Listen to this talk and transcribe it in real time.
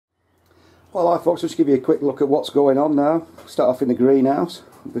Well, hi folks, just give you a quick look at what's going on now. Start off in the greenhouse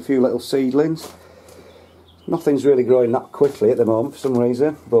with a few little seedlings. Nothing's really growing that quickly at the moment for some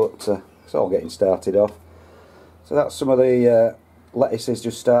reason, but it's all getting started off. So that's some of the lettuces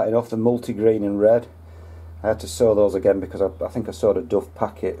just starting off, the multi-green and red. I had to sow those again because I think I sowed a Duff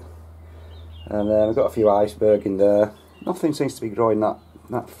packet. And we've got a few iceberg in there. Nothing seems to be growing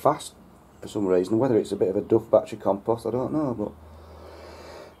that fast for some reason. Whether it's a bit of a Duff batch of compost, I don't know, but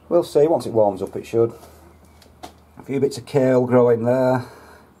we'll see. Once it warms up it should. A few bits of kale growing there.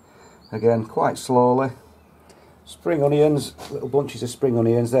 Again, quite slowly. Spring onions, little bunches of spring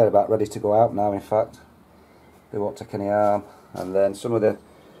onions. They're about ready to go out now, in fact. They won't take any harm. And then some of the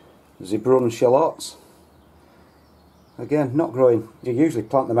zebrun shallots. Again, not growing. You usually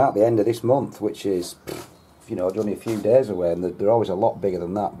plant them out the end of this month, which is, you know, only a few days away, and they're always a lot bigger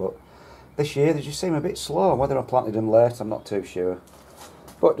than that. But this year they just seem a bit slow. Whether I planted them late, I'm not too sure.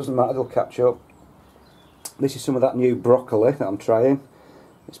 But it doesn't matter, they'll catch up. This is some of that new broccoli that I'm trying.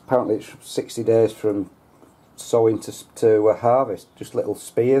 Apparently it's 60 days from sowing to harvest. Just little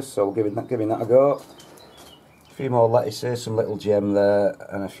spears, so we're giving that a go. A few more lettuces, some little gem there,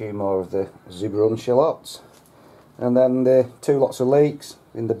 and a few more of the zebrun shallots. And then the 2 lots of leeks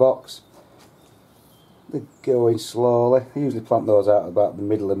in the box. They're going slowly. I usually plant those out about the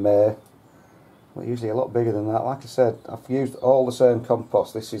middle of May. Well, usually a lot bigger than that. Like I said, I've used all the same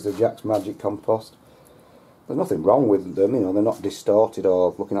compost. This is the Jack's Magic compost. There's nothing wrong with them, you know, they're not distorted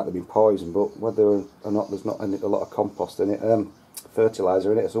or looking like they've been poisoned, but whether or not there's not a lot of compost in it,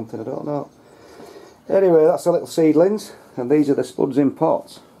 fertiliser in it or something, I don't know. Anyway, that's the little seedlings, and these are the spuds in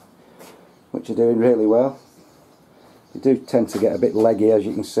pots, which are doing really well. They do tend to get a bit leggy, as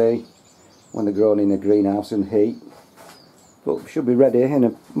you can see, when they're grown in a greenhouse in heat. But should be ready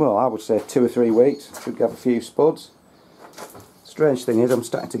in well, I would say 2 or 3 weeks. Should have a few spuds. Strange thing is, I'm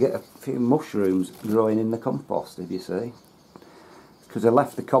starting to get a few mushrooms growing in the compost, if you see. Because I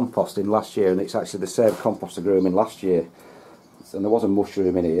left the compost in last year, and it's actually the same compost I grew them in last year. And there was a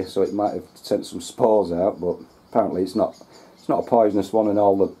mushroom in here, so it might have sent some spores out, but apparently it's not a poisonous one, and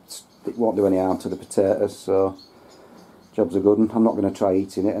it won't do any harm to the potatoes, so job's a good one. I'm not going to try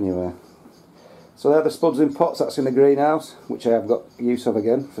eating it anyway. So they're the spuds in pots, that's in the greenhouse, which I have got use of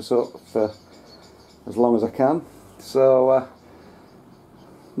again for as long as I can. So,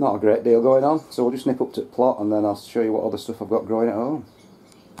 not a great deal going on, so we'll just nip up to the plot and then I'll show you what other stuff I've got growing at home.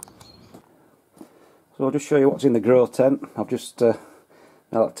 So I'll just show you what's in the grow tent. I've just, now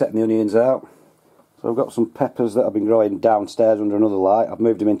that I've taken the onions out, so I've got some peppers that I've been growing downstairs under another light. I've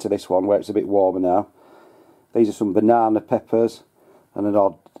moved them into this one where it's a bit warmer now. These are some banana peppers and an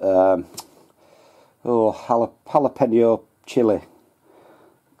odd jalapeno chili,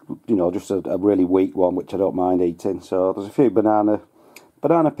 you know, just a really weak one which I don't mind eating. So there's a few banana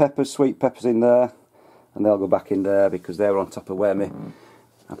peppers, sweet peppers in there, and they'll go back in there because they're on top of where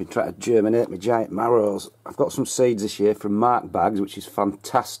I've been trying to germinate my giant marrows. I've got some seeds this year from Mark Bags, which is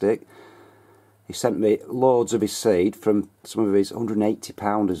fantastic. He sent me loads of his seed from some of his 180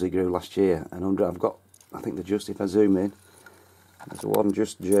 pounders he grew last year, and I've got, I think they're just, if I zoom in, there's one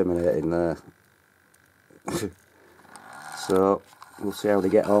just germinating there. So we'll see how they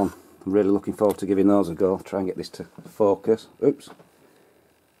get on. I'm really looking forward to giving those a go. Try and get this to focus. Oops.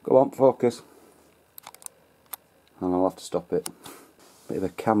 Go on, focus. And I'll have to stop it. Bit of a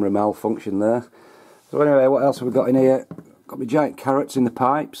camera malfunction there. So anyway, what else have we got in here? Got my giant carrots in the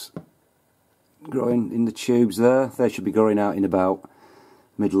pipes, growing in the tubes there. They should be growing out in about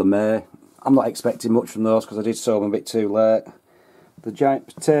middle of May. I'm not expecting much from those because I did sow them a bit too late. The giant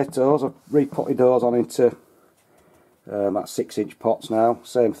potatoes, I've repotted those on into about 6-inch pots now.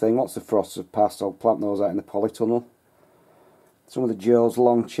 Same thing, once the frosts have passed I'll plant those out in the Polytunnel. Some of the Joe's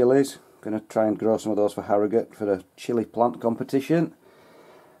long chilies, going to try and grow some of those for Harrogate for the chili plant competition.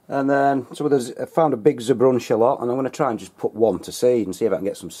 And then some of the, I found a big zebrun shallot, and I'm going to try and just put one to seed and see if I can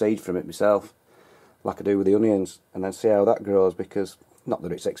get some seed from it myself, like I do with the onions, and then see how that grows, because not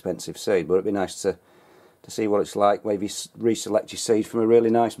that it's expensive seed, but it'd be nice to see what it's like. Maybe reselect your seed from a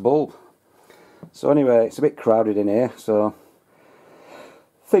really nice bulb. So anyway, it's a bit crowded in here, so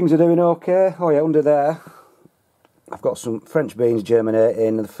things are doing okay. Oh yeah, under there I've got some French beans germinating,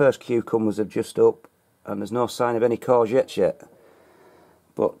 and the first cucumbers are just up, and there's no sign of any courgettes yet.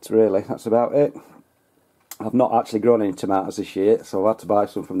 But really, that's about it. I've not actually grown any tomatoes this year, so I've had to buy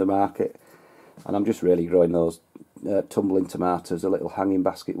some from the market, and I'm just really growing those tumbling tomatoes, the little hanging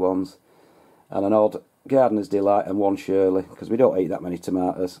basket ones, and an odd Gardener's Delight and one Shirley, because we don't eat that many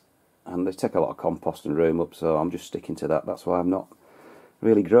tomatoes, and they take a lot of compost and room up, so I'm just sticking to that. That's why I've not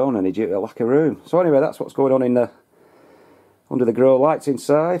really grown any due to lack of room. So anyway, that's what's going on in the under the grow lights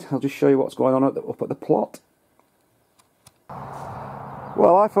inside. I'll just show you what's going on up at the plot.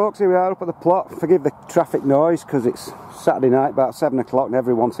 Well, hi folks, here we are up at the plot. Forgive the traffic noise because it's Saturday night about 7 o'clock and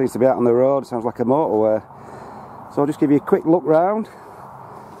everyone seems to be out on the road. It sounds like a motorway. So I'll just give you a quick look round,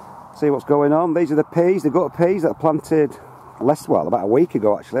 see what's going on. These are the peas, the gutter peas that are planted about a week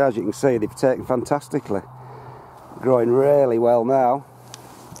ago actually. As you can see, they've taken fantastically. Growing really well now.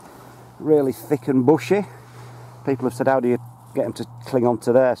 Really thick and bushy. People have said, how do you get them to cling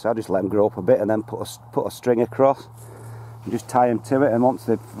onto there? So I just let them grow up a bit and then put a string across and just tie them to it, and once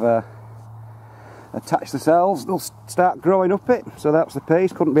they've attached themselves they'll start growing up it. So that's the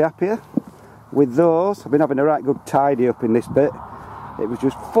peas, couldn't be happier with those. I've been having a right good tidy up in this bit. It was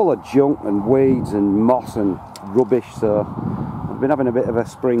just full of junk and weeds and moss and rubbish, so I've been having a bit of a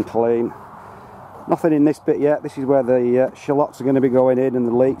spring clean. Nothing in this bit yet. This is where the shallots are going to be going in and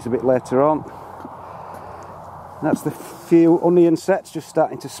the leeks a bit later on. That's the few onion sets just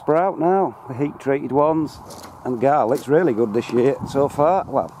starting to sprout now, the heat treated ones. And garlic's really good this year so far.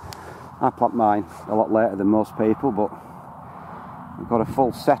 Well, I plant mine a lot later than most people, but we've got a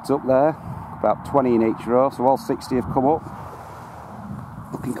full set up there, about 20 in each row, so all 60 have come up.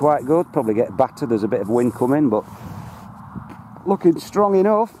 Looking quite good, probably get battered, there's a bit of wind coming, but looking strong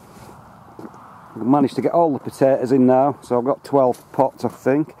enough. I've managed to get all the potatoes in now, so I've got 12 pots I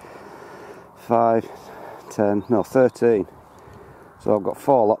think. 5, 10, no 13. So I've got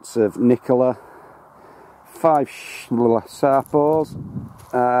 4 lots of Nicola, 5 Sarpos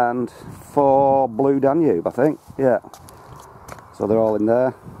and 4 Blue Danube I think, yeah. So they're all in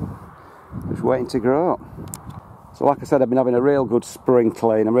there, just waiting to grow up. So like I said, I've been having a real good spring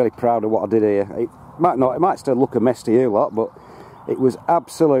clean. I'm really proud of what I did here. It might still look a mess to you lot, but it was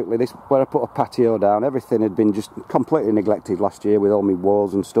absolutely, this where I put a patio down, everything had been just completely neglected last year with all my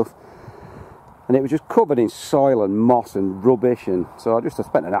walls and stuff. And it was just covered in soil and moss and rubbish, and so I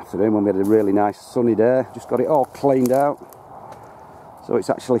spent an afternoon when we had a really nice sunny day, just got it all cleaned out. So it's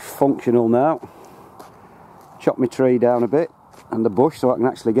actually functional now. Chopped my tree down a bit and the bush so I can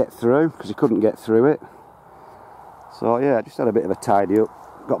actually get through, because you couldn't get through it. So yeah, I just had a bit of a tidy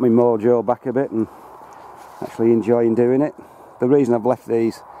up, got my mojo back a bit and actually enjoying doing it. The reason I've left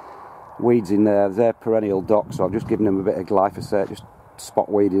these weeds in there, they're perennial docks, so I've just given them a bit of glyphosate, just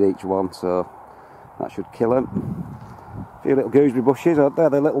spot weeded each one, so that should kill them. A few little gooseberry bushes, they're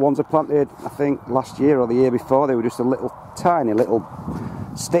the little ones I planted I think last year or the year before. They were just a little tiny little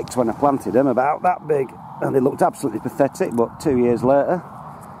sticks when I planted them, about that big, and they looked absolutely pathetic, but 2 years later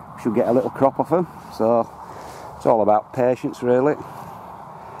we should get a little crop off them. So it's all about patience really.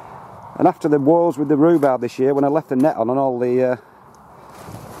 And after the woes with the rhubarb this year, when I left the net on and all the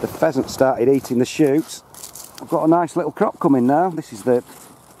pheasants started eating the shoots, I've got a nice little crop coming now. This is the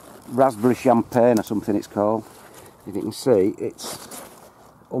raspberry champagne or something it's called. If you can see, it's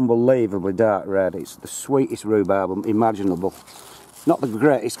unbelievably dark red. It's the sweetest rhubarb imaginable. Not the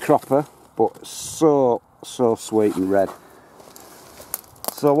greatest cropper, but so sweet and red.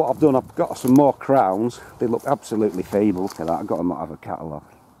 So what I've done, I've got some more crowns. They look absolutely feeble. Look at that, I've got them out of a catalogue.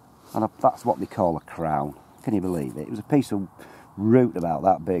 And that's what they call a crown. Can you believe it? It was a piece of root about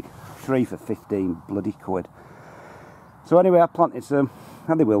that big. 3 for 15 bloody quid. So anyway, I planted some,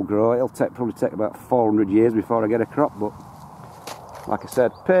 and they will grow. It'll probably take about 400 years before I get a crop, but like I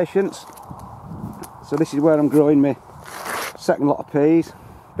said, patience. So this is where I'm growing my second lot of peas.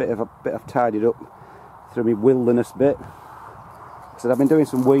 Bit of tidied up through my wilderness bit. So I've been doing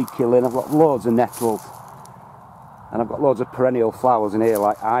some weed killing. I've got loads of nettles, and I've got loads of perennial flowers in here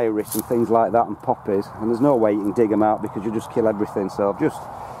like iris and things like that, and poppies, and there's no way you can dig them out because you just kill everything. So I've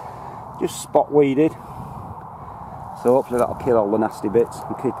just spot weeded. So hopefully that'll kill all the nasty bits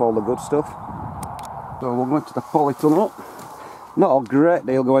and keep all the good stuff. So we're going to the polytunnel. Not a great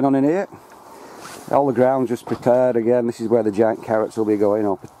deal going on in here. All the ground's just prepared again. This is where the giant carrots will be going,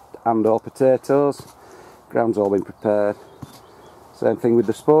 and all potatoes. Ground's all been prepared. Same thing with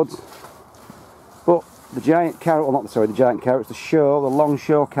the spuds. But the giant carrot, well not sorry, the giant carrots, the long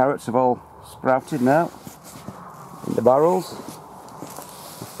show carrots have all sprouted now in the barrels.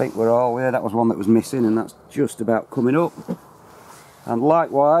 I think we're all here. That was one that was missing, and that's just about coming up. And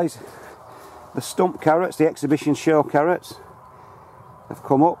likewise, the stump carrots, the exhibition show carrots, have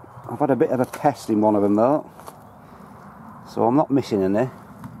come up. I've had a bit of a pest in one of them though, so I'm not missing any.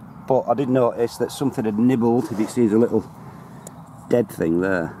 But I did notice that something had nibbled. If you see the little dead thing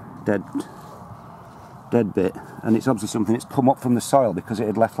there, dead bit, and it's obviously something that's come up from the soil because it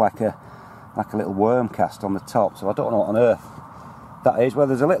had left like a little worm cast on the top. So I don't know what on earth that is, whether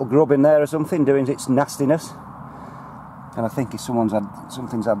there's a little grub in there or something doing its nastiness, and I think something's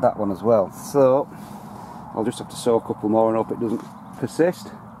had that one as well. So I'll just have to sow a couple more and hope it doesn't persist.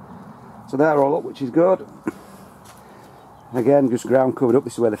 So they're all up, which is good. Again, just ground covered up.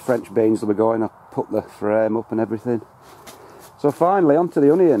 This is where the French beans were going. I put the frame up and everything. So finally, onto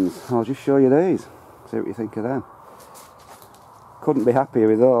the onions. I'll just show you these. See what you think of them. Couldn't be happier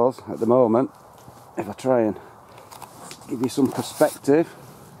with those at the moment. If I try and give you some perspective,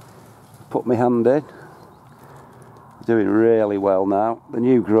 put my hand in. Doing really well now. The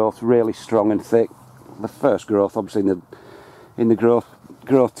new growth really strong and thick. The first growth, obviously, in the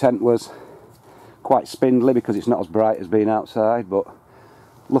growth tent was quite spindly because it's not as bright as being outside, but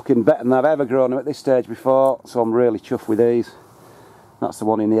looking better than I've ever grown them at this stage before, so I'm really chuffed with these. That's the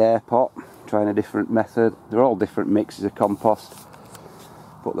one in the air pot, trying a different method. They're all different mixes of compost,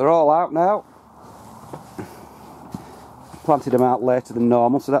 but they're all out now. Planted them out later than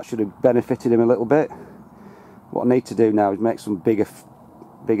normal, so that should have benefited them a little bit. What I need to do now is make some bigger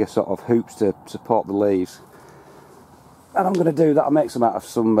sort of hoops to support the leaves, and I'm going to do that. I'll make some out of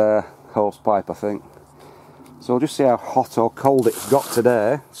some hose pipe, I think. So I'll just see how hot or cold it's got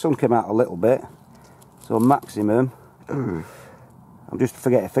today. Sun came out a little bit, so maximum. I'm just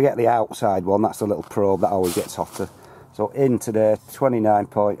forget the outside one. That's a little probe that always gets hotter. So in today,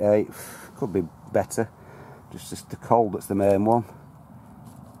 29.8. Could be better. Just the cold that's the main one.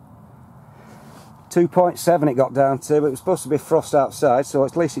 2.7 it got down to, but it was supposed to be frost outside, so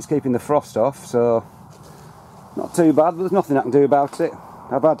at least it's keeping the frost off, so not too bad, but there's nothing I can do about it.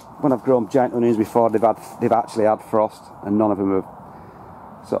 When I've grown giant onions before, they've actually had frost, and none of them have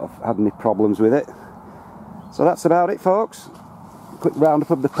sort of had any problems with it. So that's about it, folks. Quick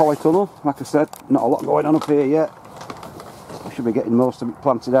roundup of the Polytunnel. Like I said, not a lot going on up here yet. I should be getting most of it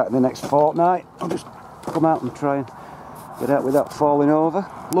planted out in the next fortnight. I'll just come out and try and get out without falling over.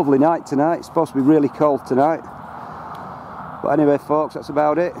 Lovely night tonight. It's supposed to be really cold tonight. But anyway, folks, that's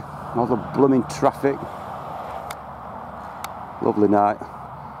about it. All the blooming traffic. Lovely night.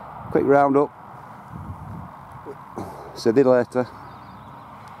 Quick roundup. See you later.